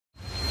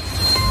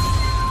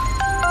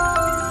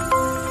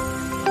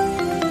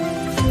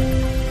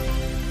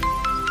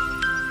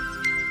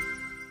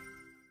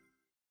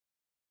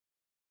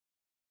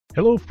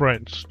Hello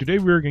friends, today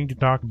we are going to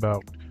talk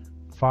about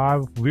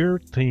 5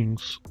 weird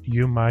things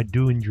you might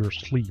do in your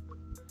sleep.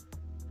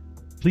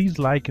 Please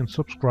like and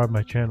subscribe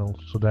my channel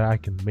so that I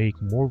can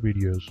make more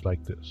videos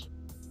like this.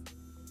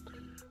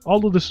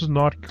 Although this is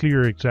not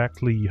clear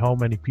exactly how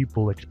many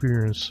people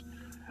experience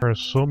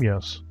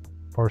parasomnias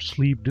or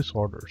sleep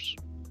disorders,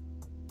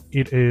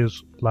 it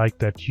is like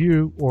that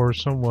you or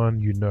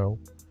someone you know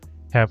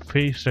have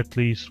faced at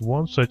least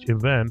one such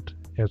event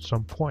at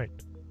some point.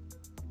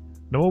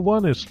 Number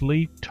 1 is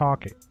sleep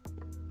talking.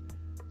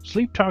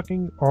 Sleep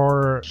talking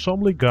or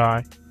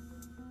somligai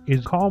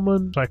is a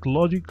common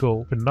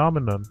psychological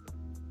phenomenon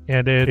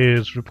and it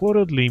is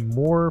reportedly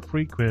more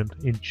frequent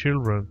in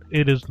children.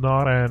 It is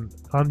not an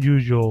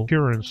unusual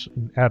occurrence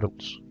in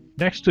adults.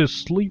 Next is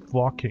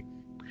sleepwalking.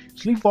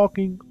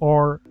 Sleepwalking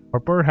or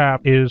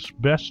perhaps is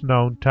best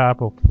known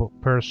type of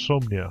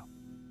parasomnia,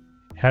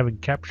 having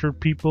captured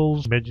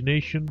people's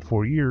imagination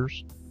for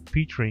years,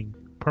 featuring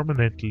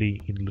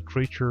permanently in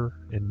literature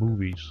and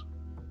movies.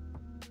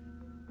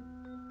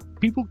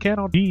 People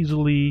cannot be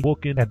easily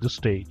woken at this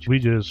stage,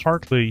 which is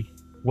partly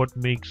what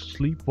makes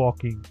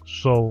sleepwalking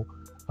so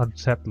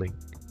unsettling.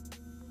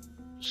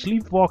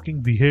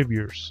 Sleepwalking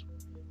behaviors.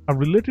 A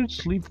related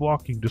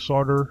sleepwalking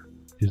disorder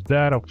is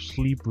that of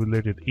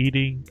sleep-related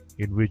eating,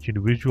 in which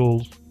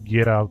individuals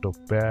get out of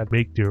bed,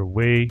 make their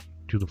way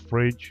to the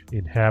fridge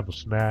and have a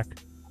snack,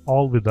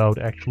 all without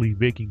actually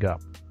waking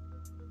up.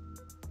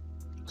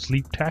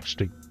 Sleep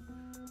texting.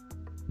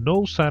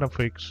 No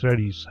scientific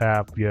studies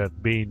have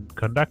yet been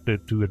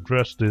conducted to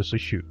address this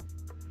issue.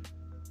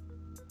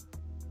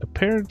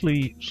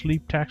 Apparently,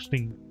 sleep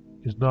texting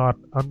is not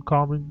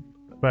uncommon,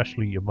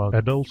 especially among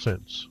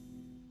adolescents.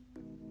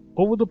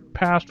 Over the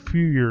past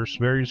few years,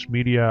 various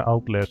media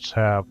outlets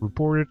have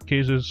reported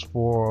cases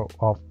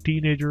of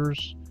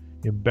teenagers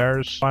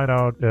embarrassed to find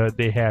out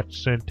they had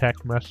sent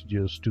text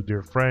messages to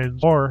their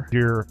friends or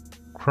their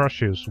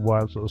crushes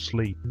while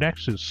asleep.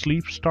 Next is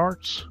sleep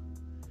starts.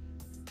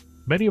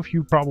 Many of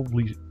you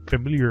probably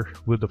familiar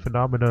with the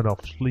phenomenon of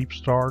sleep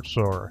starts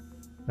or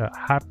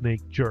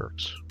hypnic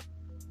jerks.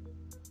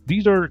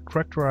 These are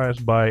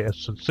characterized by a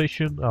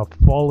sensation of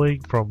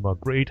falling from a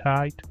great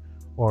height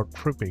or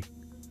tripping,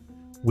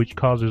 which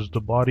causes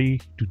the body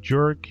to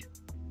jerk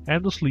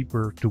and the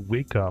sleeper to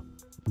wake up,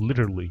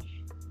 literally,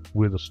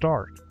 with a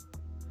start.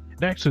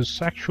 Next is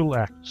sexual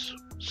acts.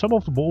 Some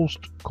of the most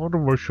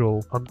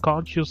controversial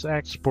unconscious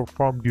acts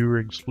performed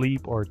during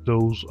sleep are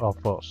those of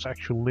a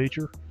sexual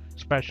nature,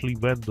 especially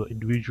when the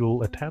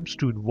individual attempts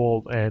to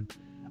involve an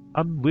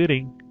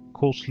unwitting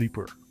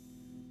co-sleeper.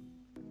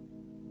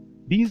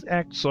 These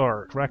acts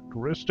are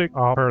characteristic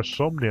of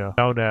parasomnia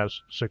known as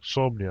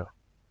sexsomnia,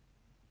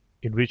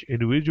 in which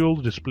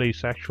individuals display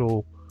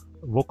sexual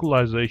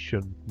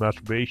vocalization,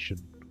 masturbation,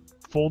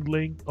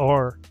 fondling,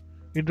 or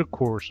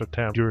intercourse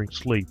attempts during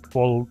sleep,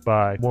 followed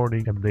by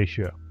morning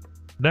amnesia.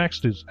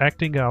 Next is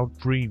acting out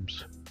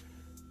dreams.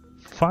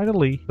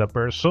 Finally, the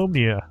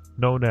parasomnia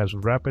known as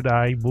rapid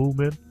eye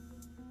movement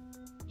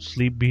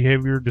sleep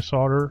behavior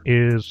disorder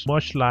is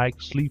much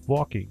like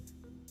sleepwalking,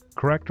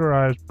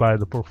 characterized by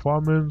the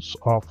performance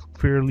of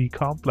fairly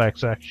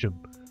complex action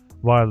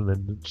while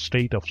in a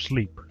state of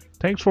sleep.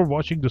 Thanks for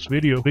watching this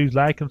video. Please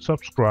like and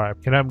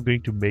subscribe, and I'm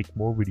going to make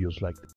more videos like this.